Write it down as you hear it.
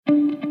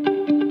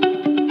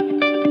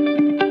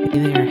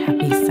there.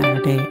 Happy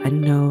Saturday. I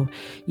know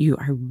you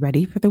are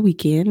ready for the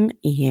weekend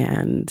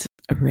and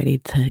ready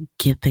to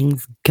get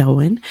things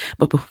going.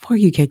 But before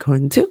you get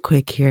going too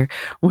quick here,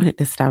 I wanted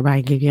to stop by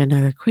and give you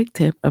another quick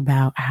tip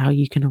about how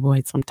you can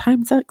avoid some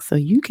time suck so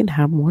you can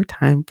have more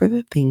time for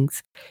the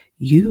things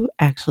you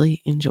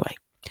actually enjoy.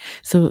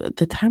 So,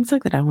 the time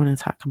suck that I want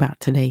to talk about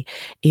today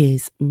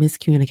is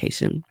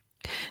miscommunication.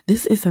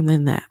 This is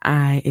something that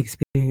I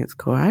experience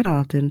quite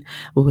often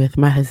with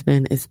my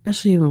husband,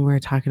 especially when we're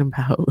talking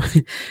about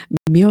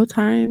meal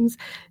times,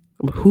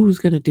 who's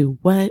going to do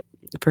what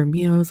for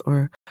meals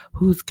or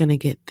who's going to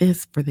get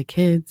this for the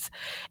kids.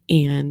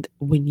 And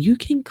when you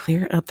can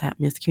clear up that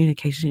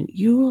miscommunication,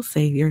 you will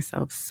save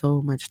yourself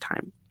so much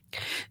time.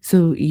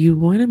 So you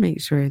want to make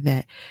sure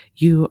that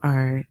you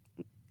are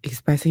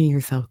expressing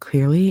yourself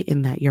clearly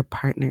and that your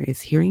partner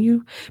is hearing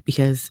you,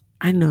 because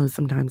I know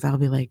sometimes I'll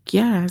be like,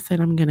 yeah, I said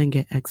I'm going to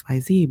get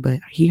XYZ, but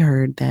he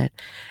heard that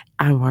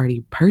I've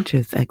already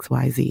purchased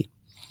XYZ.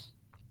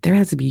 There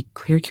has to be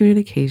clear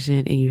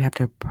communication and you have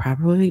to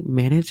properly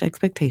manage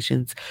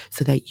expectations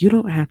so that you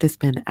don't have to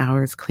spend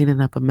hours cleaning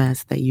up a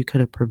mess that you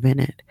could have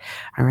prevented.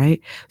 All right.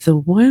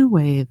 So, one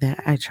way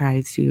that I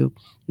try to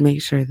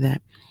make sure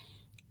that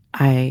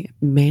I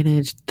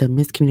manage the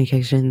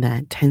miscommunication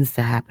that tends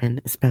to happen,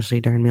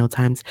 especially during meal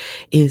times,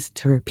 is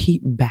to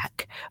repeat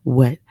back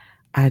what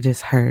I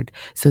just heard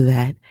so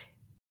that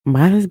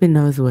my husband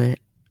knows what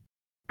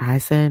I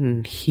said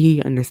and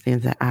he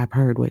understands that I've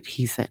heard what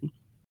he said.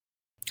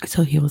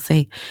 So he will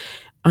say,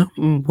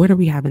 what are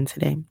we having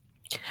today?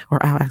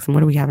 Or I'll ask him,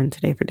 what are we having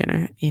today for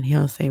dinner? And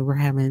he'll say, we're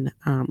having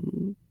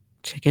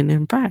chicken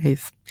and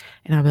fries.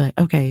 And I'll be like,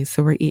 okay,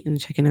 so we're eating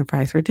chicken and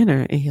fries for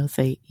dinner. And he'll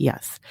say,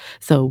 yes.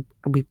 So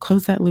we've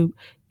closed that loop.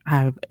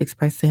 I've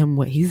expressed to him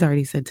what he's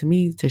already said to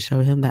me to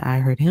show him that I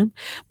heard him.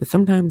 But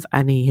sometimes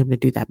I need him to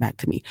do that back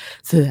to me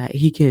so that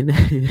he can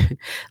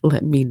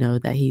let me know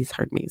that he's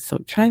heard me. So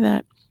try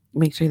that.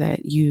 Make sure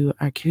that you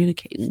are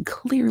communicating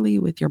clearly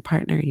with your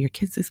partner and your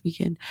kids this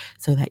weekend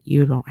so that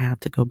you don't have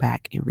to go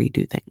back and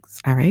redo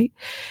things. All right.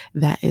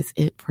 That is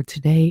it for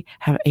today.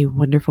 Have a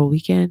wonderful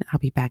weekend. I'll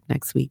be back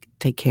next week.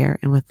 Take care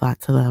and with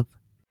lots of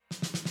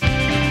love.